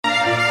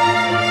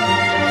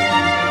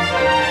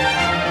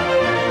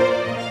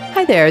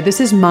there,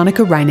 this is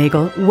Monica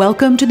Reinagel.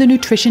 Welcome to the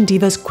Nutrition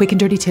Divas Quick and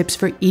Dirty Tips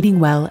for Eating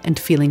Well and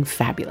Feeling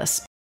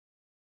Fabulous.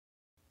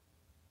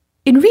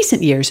 In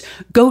recent years,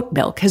 goat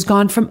milk has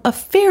gone from a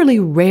fairly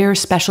rare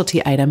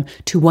specialty item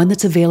to one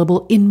that's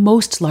available in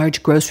most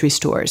large grocery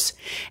stores.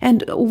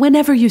 And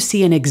whenever you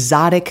see an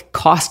exotic,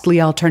 costly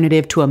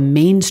alternative to a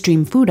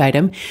mainstream food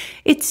item,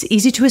 it's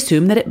easy to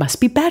assume that it must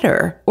be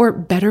better or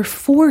better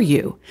for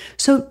you.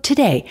 So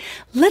today,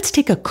 let's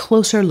take a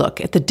closer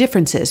look at the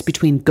differences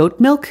between goat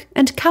milk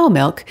and cow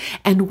milk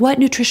and what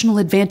nutritional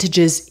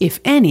advantages, if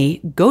any,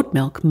 goat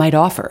milk might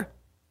offer.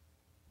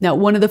 Now,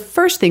 one of the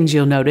first things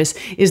you'll notice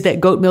is that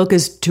goat milk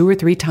is 2 or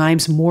 3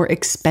 times more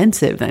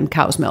expensive than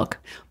cow's milk.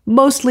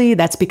 Mostly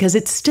that's because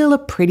it's still a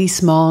pretty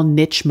small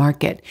niche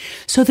market.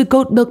 So the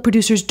goat milk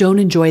producers don't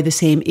enjoy the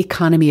same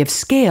economy of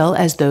scale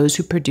as those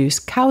who produce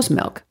cow's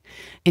milk.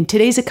 In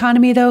today's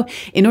economy, though,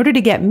 in order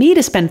to get me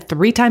to spend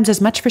 3 times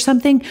as much for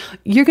something,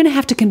 you're going to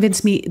have to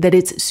convince me that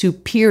it's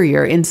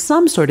superior in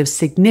some sort of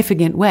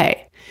significant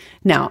way.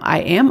 Now, I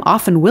am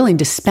often willing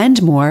to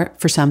spend more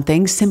for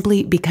something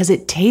simply because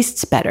it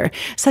tastes better,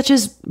 such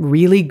as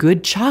really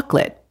good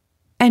chocolate.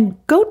 And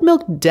goat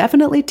milk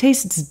definitely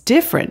tastes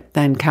different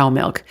than cow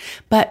milk,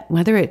 but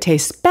whether it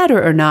tastes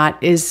better or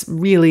not is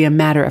really a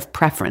matter of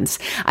preference.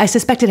 I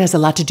suspect it has a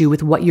lot to do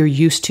with what you're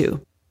used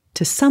to.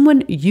 To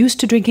someone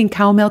used to drinking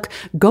cow milk,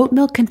 goat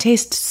milk can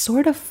taste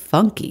sort of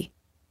funky.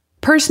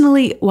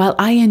 Personally, while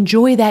I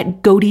enjoy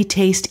that goaty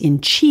taste in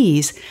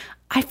cheese,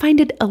 I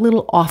find it a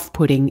little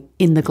off-putting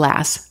in the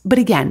glass, but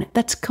again,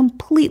 that's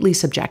completely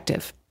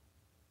subjective.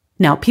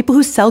 Now, people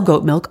who sell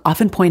goat milk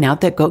often point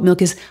out that goat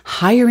milk is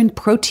higher in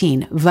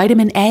protein,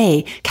 vitamin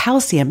A,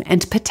 calcium,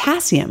 and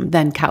potassium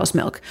than cow's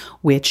milk,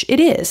 which it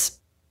is.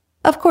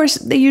 Of course,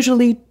 they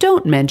usually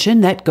don't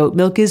mention that goat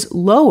milk is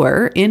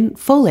lower in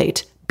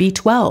folate,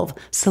 B12,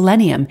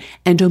 selenium,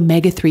 and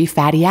omega-3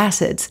 fatty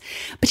acids.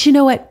 But you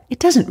know what? It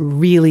doesn't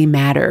really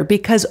matter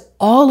because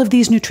all of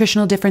these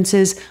nutritional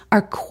differences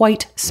are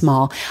quite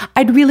small.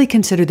 I'd really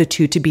consider the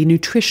two to be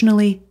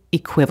nutritionally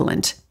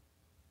equivalent.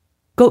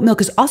 Goat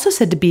milk is also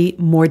said to be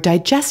more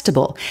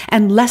digestible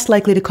and less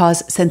likely to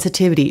cause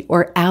sensitivity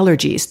or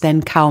allergies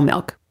than cow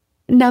milk.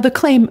 Now, the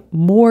claim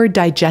more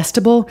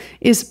digestible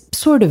is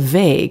sort of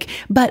vague,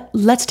 but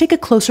let's take a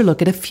closer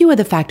look at a few of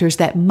the factors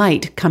that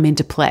might come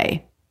into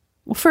play.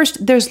 Well,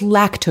 first, there's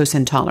lactose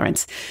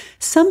intolerance.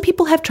 Some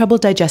people have trouble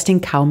digesting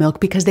cow milk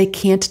because they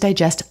can't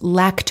digest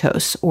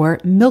lactose or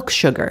milk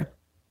sugar.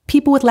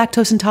 People with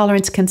lactose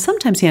intolerance can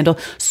sometimes handle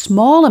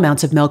small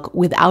amounts of milk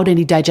without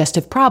any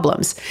digestive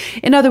problems.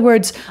 In other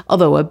words,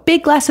 although a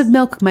big glass of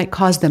milk might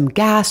cause them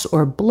gas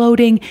or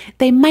bloating,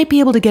 they might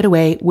be able to get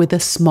away with a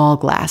small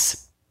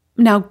glass.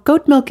 Now,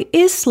 goat milk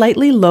is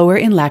slightly lower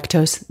in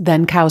lactose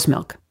than cow's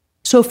milk.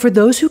 So for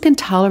those who can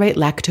tolerate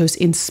lactose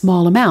in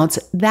small amounts,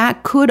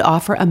 that could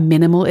offer a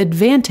minimal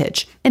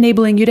advantage,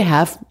 enabling you to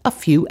have a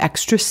few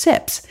extra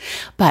sips.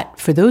 But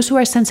for those who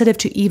are sensitive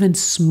to even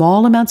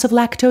small amounts of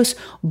lactose,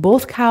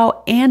 both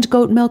cow and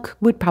goat milk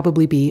would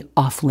probably be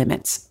off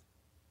limits.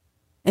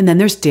 And then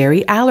there's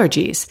dairy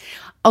allergies.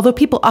 Although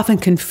people often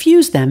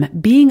confuse them,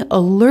 being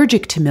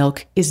allergic to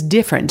milk is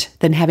different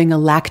than having a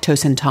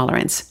lactose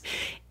intolerance.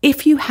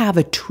 If you have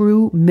a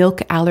true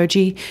milk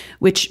allergy,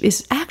 which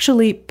is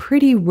actually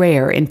pretty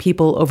rare in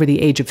people over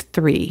the age of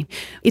 3,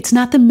 it's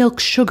not the milk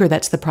sugar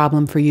that's the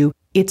problem for you,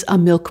 it's a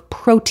milk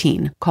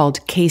protein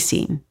called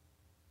casein.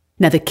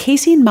 Now, the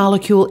casein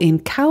molecule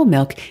in cow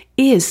milk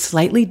is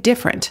slightly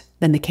different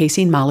than the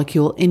casein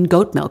molecule in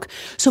goat milk,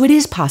 so it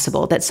is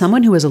possible that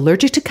someone who is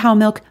allergic to cow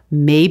milk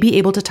may be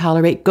able to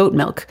tolerate goat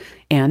milk,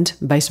 and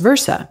vice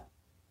versa.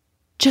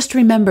 Just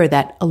remember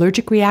that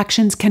allergic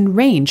reactions can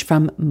range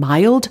from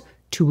mild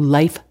to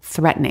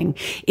life-threatening.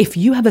 If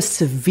you have a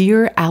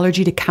severe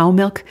allergy to cow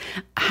milk,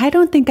 I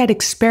don't think I'd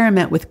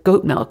experiment with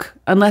goat milk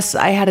unless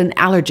I had an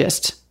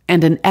allergist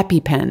and an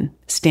EpiPen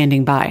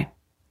standing by.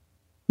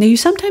 Now, you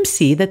sometimes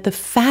see that the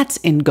fats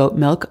in goat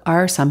milk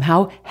are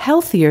somehow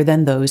healthier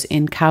than those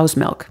in cow's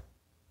milk.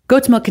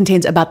 Goat's milk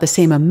contains about the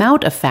same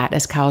amount of fat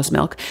as cow's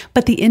milk,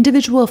 but the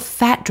individual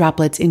fat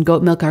droplets in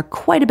goat milk are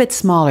quite a bit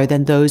smaller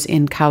than those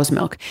in cow's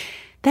milk.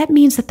 That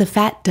means that the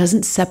fat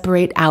doesn't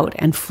separate out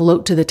and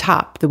float to the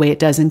top the way it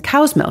does in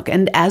cow's milk,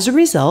 and as a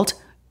result,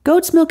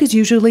 goat's milk is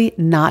usually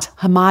not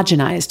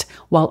homogenized,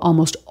 while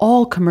almost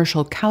all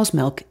commercial cow's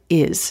milk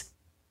is.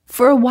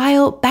 For a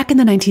while, back in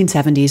the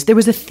 1970s, there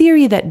was a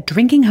theory that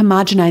drinking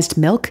homogenized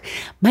milk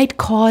might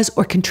cause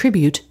or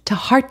contribute to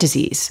heart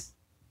disease.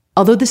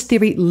 Although this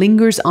theory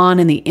lingers on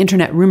in the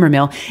internet rumor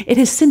mill, it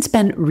has since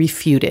been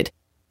refuted,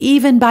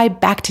 even by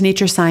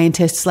back-to-nature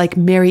scientists like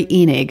Mary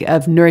Enig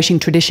of Nourishing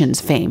Traditions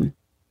fame.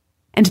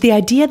 And the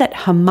idea that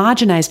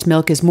homogenized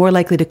milk is more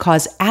likely to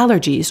cause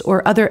allergies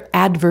or other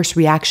adverse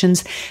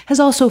reactions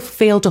has also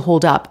failed to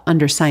hold up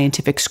under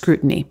scientific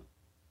scrutiny.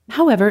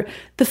 However,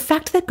 the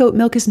fact that goat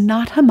milk is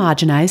not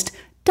homogenized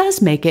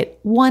does make it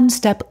one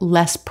step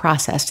less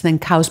processed than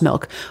cow's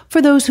milk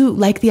for those who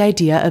like the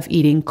idea of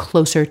eating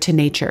closer to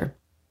nature.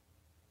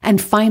 And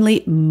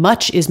finally,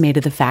 much is made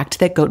of the fact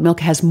that goat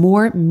milk has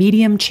more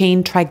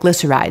medium-chain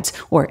triglycerides,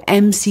 or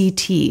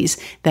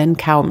MCTs, than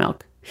cow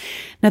milk.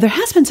 Now, there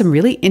has been some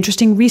really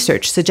interesting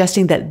research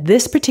suggesting that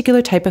this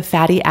particular type of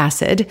fatty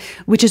acid,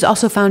 which is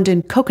also found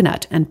in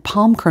coconut and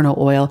palm kernel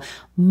oil,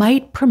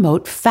 might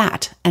promote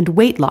fat and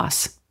weight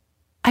loss.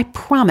 I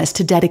promise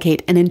to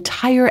dedicate an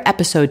entire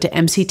episode to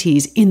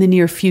MCTs in the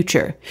near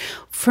future.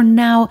 For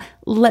now,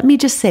 let me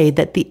just say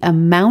that the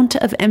amount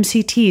of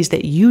MCTs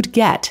that you'd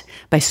get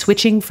by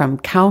switching from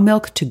cow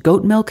milk to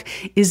goat milk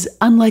is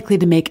unlikely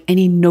to make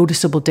any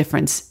noticeable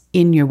difference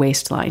in your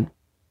waistline.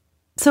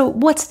 So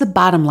what's the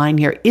bottom line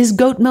here? Is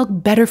goat milk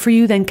better for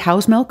you than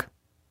cow's milk?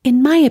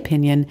 In my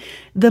opinion,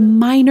 the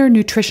minor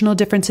nutritional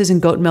differences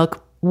in goat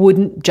milk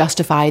wouldn't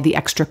justify the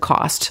extra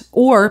cost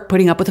or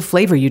putting up with a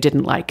flavor you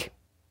didn't like.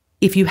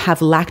 If you have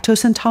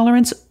lactose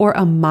intolerance or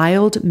a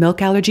mild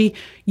milk allergy,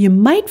 you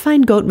might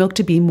find goat milk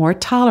to be more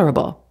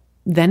tolerable.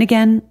 Then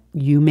again,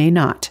 you may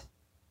not.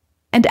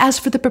 And as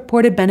for the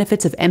purported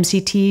benefits of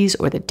MCTs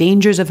or the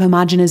dangers of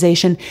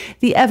homogenization,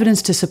 the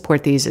evidence to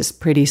support these is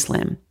pretty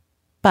slim.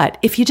 But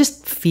if you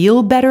just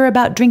feel better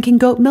about drinking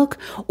goat milk,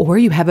 or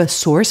you have a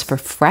source for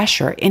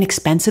fresh or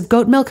inexpensive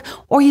goat milk,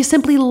 or you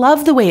simply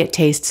love the way it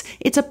tastes,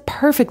 it's a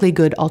perfectly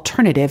good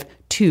alternative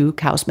to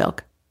cow's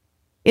milk.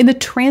 In the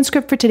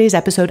transcript for today's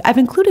episode, I've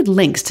included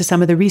links to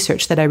some of the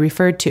research that I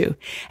referred to,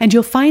 and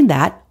you'll find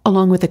that,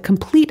 along with a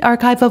complete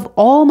archive of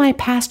all my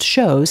past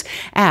shows,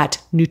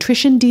 at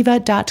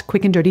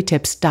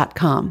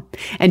nutritiondiva.quickanddirtytips.com.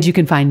 And you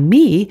can find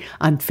me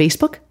on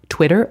Facebook,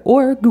 Twitter,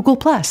 or Google+.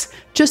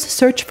 Just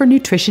search for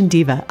Nutrition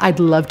Diva.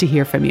 I'd love to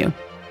hear from you.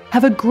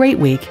 Have a great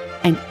week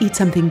and eat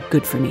something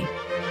good for me.